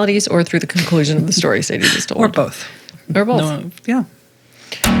personalities or through the conclusion of the story Sadie just told. Or both. Or both. No, yeah.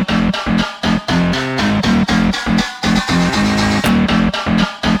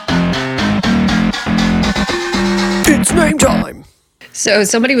 It's name time. So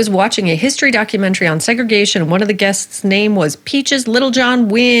somebody was watching a history documentary on segregation, and one of the guests' name was Peaches Littlejohn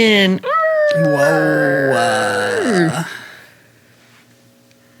Wynn. Whoa.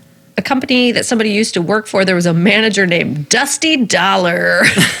 A company that somebody used to work for, there was a manager named Dusty Dollar.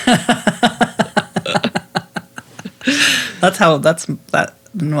 My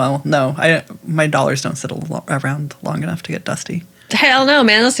dollars don't sit around long enough to get dusty. Hell no,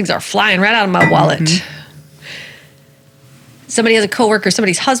 man. Those things are flying right out of my wallet. Mm-hmm.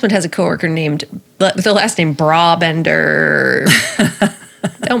 Somebody's husband has a coworker named, with the last name Brawbender.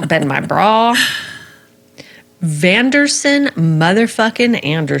 Don't bend my bra. Vanderson motherfucking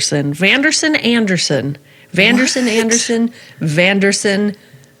Anderson. Vanderson Anderson. Vanderson what? Anderson. Vanderson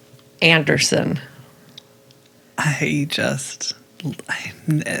Anderson.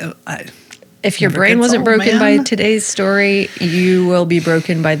 If your brain wasn't broken by today's story, you will be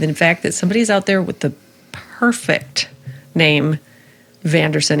broken by the fact that somebody's out there with the perfect name,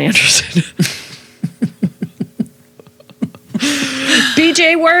 Vanderson Anderson.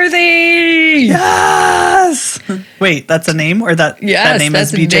 BJ Worthy! Yes! Wait, that's a name? Or that name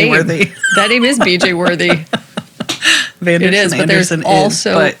is BJ Worthy? That name is BJ Worthy. It is, but there's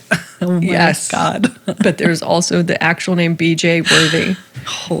also... oh my God. But there's also the actual name BJ Worthy.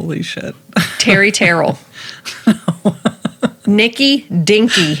 Holy shit. Terry Terrell. Nikki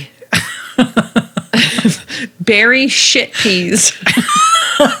Dinky. Barry Shitpeas.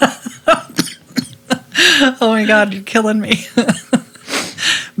 Oh my God, you're killing me.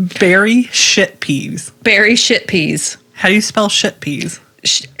 Barry Shitpeas. Barry Shitpeas. How do you spell shitpeas?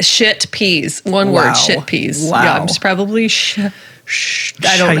 Shit peas. One word, shit peas. Wow. Yeah, I'm just probably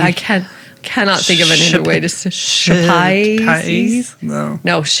I can't cannot think of any other way to say Shit-pies?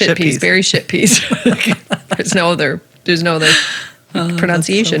 No, shit peas. Berry shit peas. There's no other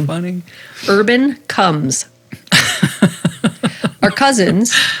pronunciation. That's so funny. Urban Comes. Our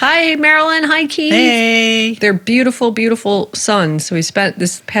cousins. Hi, Marilyn. Hi, Keith. Hey. They're beautiful, beautiful sons who we spent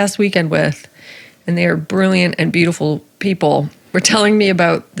this past weekend with, and they are brilliant and beautiful people. Were telling me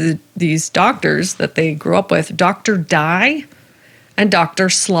about these doctors that they grew up with, Dr. Dye and Dr.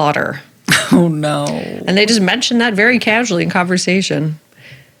 Slaughter. Oh, no. And they just mentioned that very casually in conversation.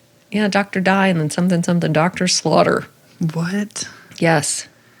 Yeah, Dr. Dye and then something, Dr. Slaughter. What? Yes.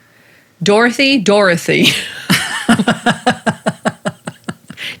 Dorothy. Dorothy.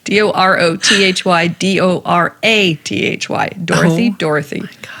 Dorothy. Oh, Dorothy. My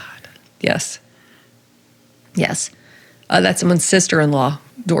God. Yes. Yes. That's someone's sister-in-law,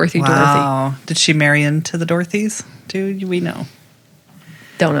 Dorothy. Wow. Did she marry into the Dorothys? Do we know?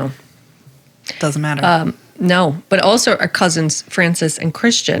 Don't know. Doesn't matter. No, but also our cousins, Francis and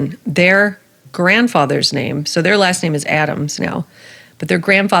Christian, their grandfather's name, so their last name is Adams now, but their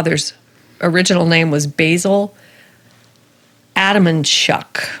grandfather's original name was Basil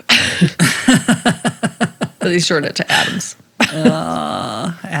Adamanchuk. But they shortened it to Adams.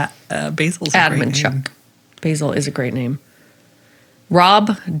 Basil's a great name. Basil is a great name.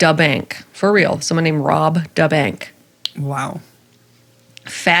 Rob Dubank. For real. Someone named Rob Dubank. Wow.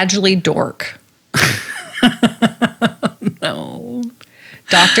 Fadgley Dork. No.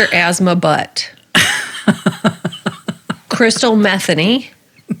 Dr. Asthma Butt. Crystal Metheny.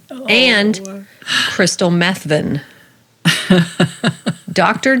 And Crystal Methvin.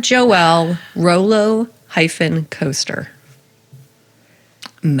 Dr. Joel Rollo Coaster.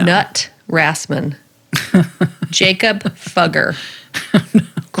 No. Nut Rassman. Jacob Fugger.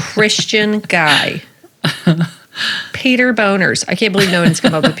 Christian Guy. Peter Boners. I can't believe no one's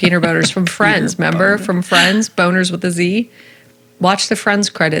come up with Peter Boners from Friends. Remember? From Friends? Boners with a Z. Watch the Friends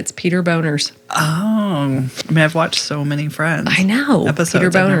credits. Peter Boners. Oh. I mean, I've watched so many Friends. I know. Episodes. Peter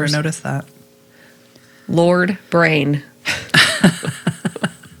Boners. I've never noticed that. Lord Brain.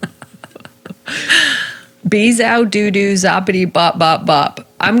 Bezow doo-doo zoppity bop bop bop.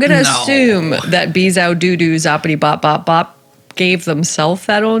 I'm going to assume that Bezow doo-doo zoppity bop bop bop gave themselves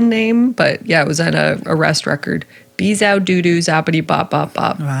that own name, but yeah, it was on a arrest record. Bezow doo-doo zoppity bop bop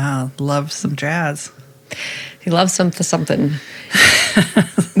bop. Wow, love some jazz. He loves something.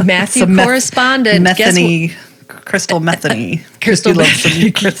 Matthew correspondent. Metheny. Crystal Metheny. Crystal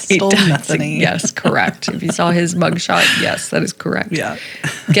Metheny. Crystal Metheny. Yes, correct. If you saw his mugshot, yes, that is correct. Yeah.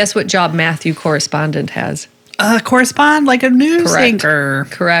 Guess what job Matthew correspondent has? Correspond like a news anchor.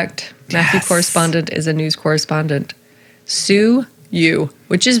 Correct. Matthew Yes. correspondent is a news correspondent. Sue Yu,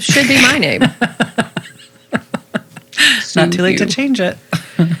 which should be my name. Not too late to change it.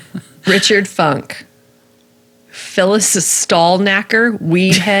 Richard Funk. Phyllis Stallnacker,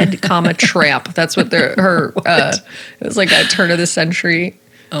 weedhead, tramp. That's what it was like a turn of the century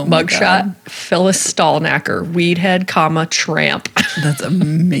mugshot. Phyllis Stallnacker, weedhead, tramp. That's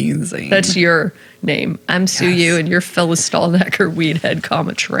amazing. That's your name. I'm Sue Yu, and you're Phyllis Stallnacker, weedhead,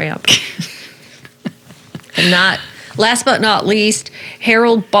 tramp. And last but not least,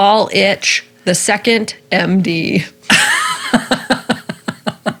 Harold Ball Itch, the second MD.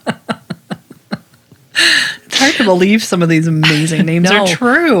 It's hard to believe some of these amazing names are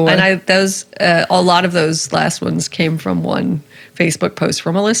true. And a lot of those last ones came from one Facebook post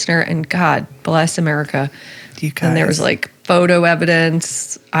from a listener, and God bless America. You guys. And there was like photo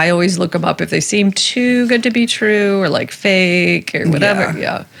evidence. I always look them up if they seem too good to be true or like fake or whatever.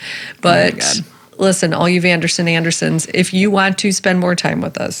 Yeah. But listen, all you Andersons, if you want to spend more time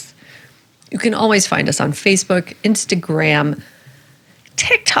with us, you can always find us on Facebook, Instagram,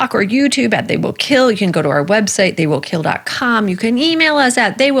 TikTok, or YouTube at They Will Kill. You can go to our website, theywillkill.com. You can email us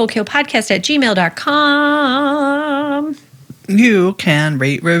at theywillkillpodcast@gmail.com. You can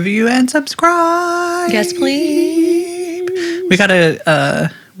rate, review, and subscribe. Yes, please. We got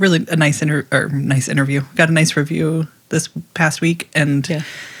a nice interview. Got a nice review this past week,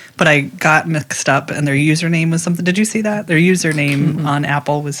 but I got mixed up, and their username was something. Did you see that? Their username on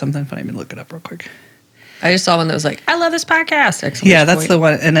Apple was something funny. Let me look it up real quick. I just saw one that was like, I love this podcast. Yeah, that's the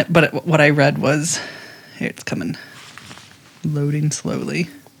one. But what I read was, here it's coming, loading slowly.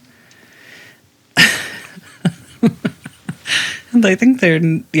 And I think their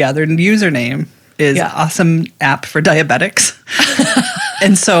username is Awesome App for Diabetics.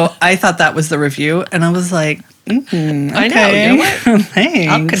 And so I thought that was the review, and I was like, okay. I know. You know what?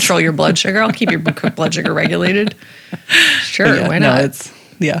 Thanks. I'll control your blood sugar. I'll keep your blood sugar regulated. Sure, why not?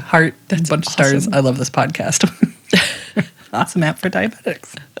 No, heart, a bunch of stars. I love this podcast. Awesome app for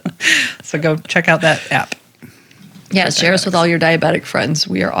diabetics. So go check out that app. Yeah, share us with all your diabetic friends.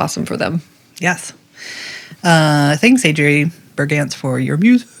 We are awesome for them. Yes. Thanks, Adri Bergantz, for your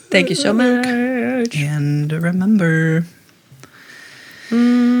music. Thank you so much. And remember,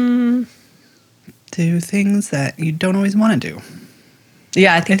 do things that you don't always want to do.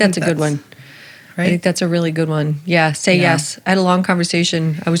 Yeah, I think that's a good one. Right? I think that's a really good one. Yeah, say yes. I had a long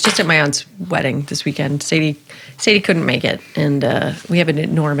conversation. I was just at my aunt's wedding this weekend. Sadie couldn't make it, and we have an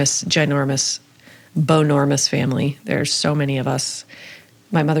ginormous, bonormous family. There's so many of us.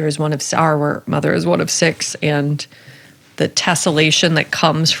 My mother is one of our mother is one of 6, and the tessellation that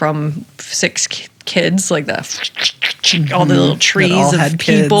comes from 6 kids, like all the little trees of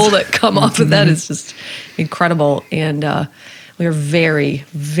people that come off of that is just incredible. And we are very,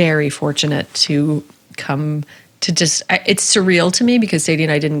 very fortunate to come to just, it's surreal to me because Sadie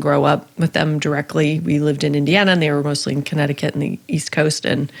and I didn't grow up with them directly. We lived in Indiana and they were mostly in Connecticut and the East Coast.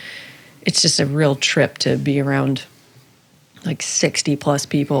 And it's just a real trip to be around like 60 plus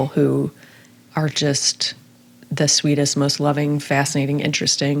people who are just the sweetest, most loving, fascinating,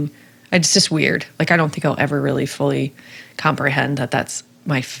 interesting. It's just weird. Like, I don't think I'll ever really fully comprehend that that's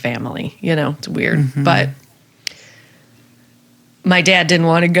my family. You know, it's weird. But my dad didn't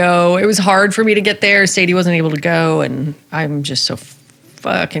want to go. It was hard for me to get there. Sadie wasn't able to go, and I'm just so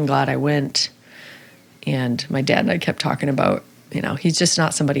fucking glad I went. And my dad and I kept talking about, you know, he's just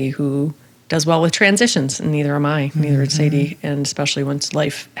not somebody who does well with transitions, and neither am I. Neither is Sadie, and especially once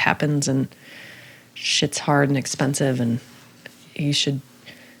life happens and shit's hard and expensive, and you should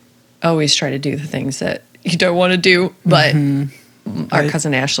always try to do the things that you don't want to do. But our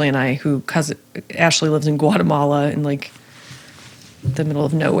cousin Ashley and I, Ashley lives in Guatemala in like the middle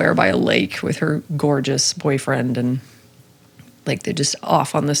of nowhere by a lake with her gorgeous boyfriend, and like they're just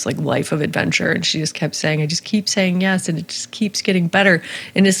off on this like life of adventure. And she just kept saying, I just keep saying yes, and it just keeps getting better.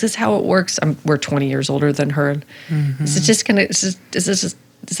 And is this how it works? We're 20 years older than her. Is it just gonna? Is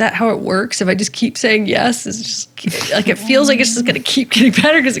that how it works? If I just keep saying yes, it's just like it feels like it's just gonna keep getting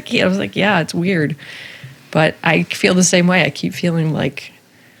better because it can't. I was like, yeah, it's weird, but I feel the same way. I keep feeling like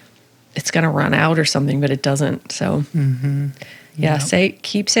it's gonna run out or something, but it doesn't. So. Yeah,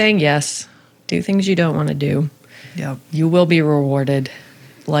 keep saying yes. Do things you don't want to do. Yep. You will be rewarded.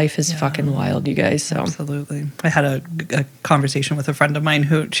 Life is fucking wild, you guys. So absolutely. I had a conversation with a friend of mine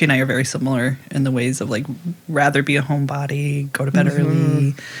who, she and I are very similar in the ways of like rather be a homebody, go to bed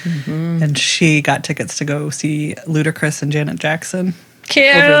early. And she got tickets to go see Ludacris and Janet Jackson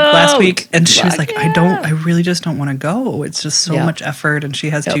over last week. And she was like, I really just don't want to go. It's just so much effort. And she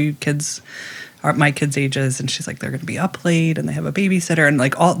has 2 kids, are my kids' ages, and she's like, they're going to be up late, and they have a babysitter, and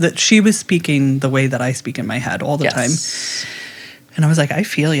like all that. She was speaking the way that I speak in my head all the time. And I was like, I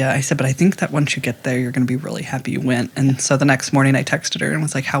feel ya. I said, but I think that once you get there, you're going to be really happy you went. And so the next morning I texted her and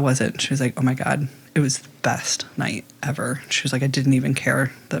was like, how was it? And she was like, oh my God, it was the best night ever. She was like, I didn't even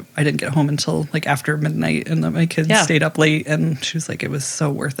care that I didn't get home until like after midnight, and that my kids stayed up late. And she was like, it was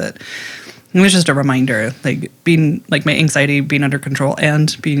so worth it. It was just a reminder, like being like my anxiety being under control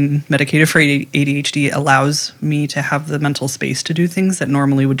and being medicated for ADHD allows me to have the mental space to do things that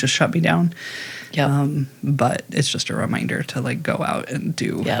normally would just shut me down. But it's just a reminder to like go out and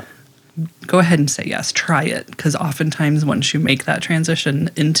do. Go ahead and say yes. Try it, because oftentimes once you make that transition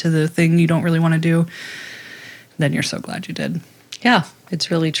into the thing you don't really want to do, then you're so glad you did. Yeah, it's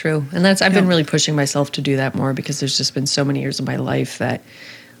really true, and I've been really pushing myself to do that more because there's just been so many years of my life that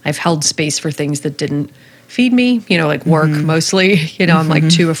I've held space for things that didn't feed me, you know, like work mostly. You know, I'm like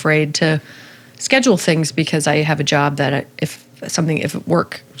too afraid to schedule things because I have a job that if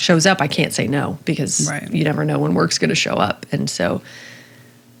work shows up, I can't say no because you never know when work's going to show up. And so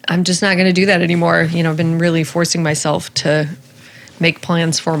I'm just not going to do that anymore. You know, I've been really forcing myself to make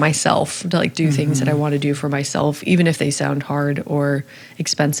plans for myself, to like do things that I want to do for myself, even if they sound hard or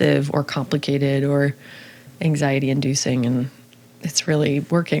expensive or complicated or anxiety inducing. And it's really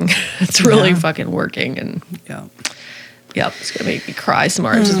working. It's really fucking working. And it's gonna make me cry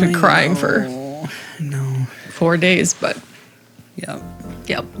tomorrow. I've just been crying for 4 days, but I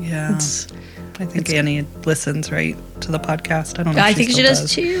think Annie listens right to the podcast. I don't know. I think she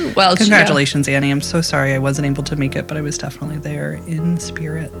does too. Well, congratulations, Annie. I'm so sorry I wasn't able to make it, but I was definitely there in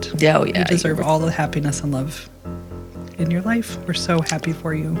spirit. You deserve all the happiness and love in your life. We're so happy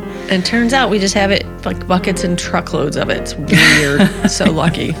for you. And turns out we just have it like buckets and truckloads of it. It's weird. So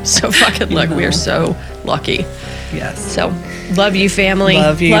lucky. So fucking lucky. We are so lucky. Yes. So love you, family.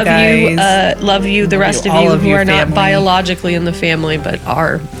 Love you, guys. Love you, the rest of you who are not biologically in the family, but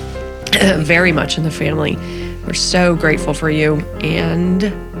are very much in the family. We're so grateful for you. And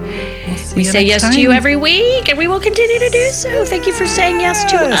We say yes to you every week, and we will continue to do so. Thank you for saying yes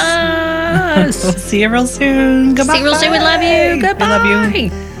to us. We'll see you real soon. Goodbye. See you real soon. We love you. Goodbye. We love you.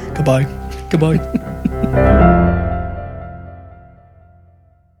 Goodbye. Goodbye.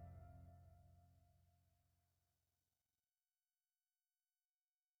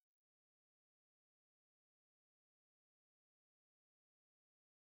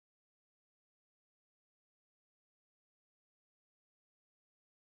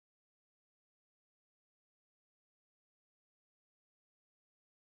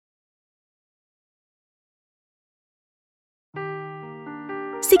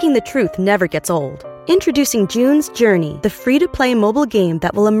 Seeking the truth never gets old. Introducing June's Journey, the free-to-play mobile game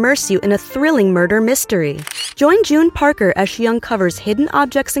that will immerse you in a thrilling murder mystery. Join June Parker as she uncovers hidden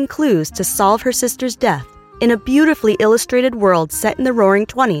objects and clues to solve her sister's death in a beautifully illustrated world set in the Roaring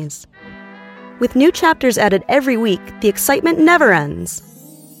 '20s. With new chapters added every week, the excitement never ends.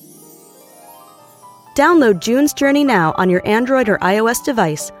 Download June's Journey now on your Android or iOS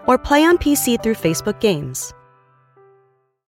device, or play on PC through Facebook Games.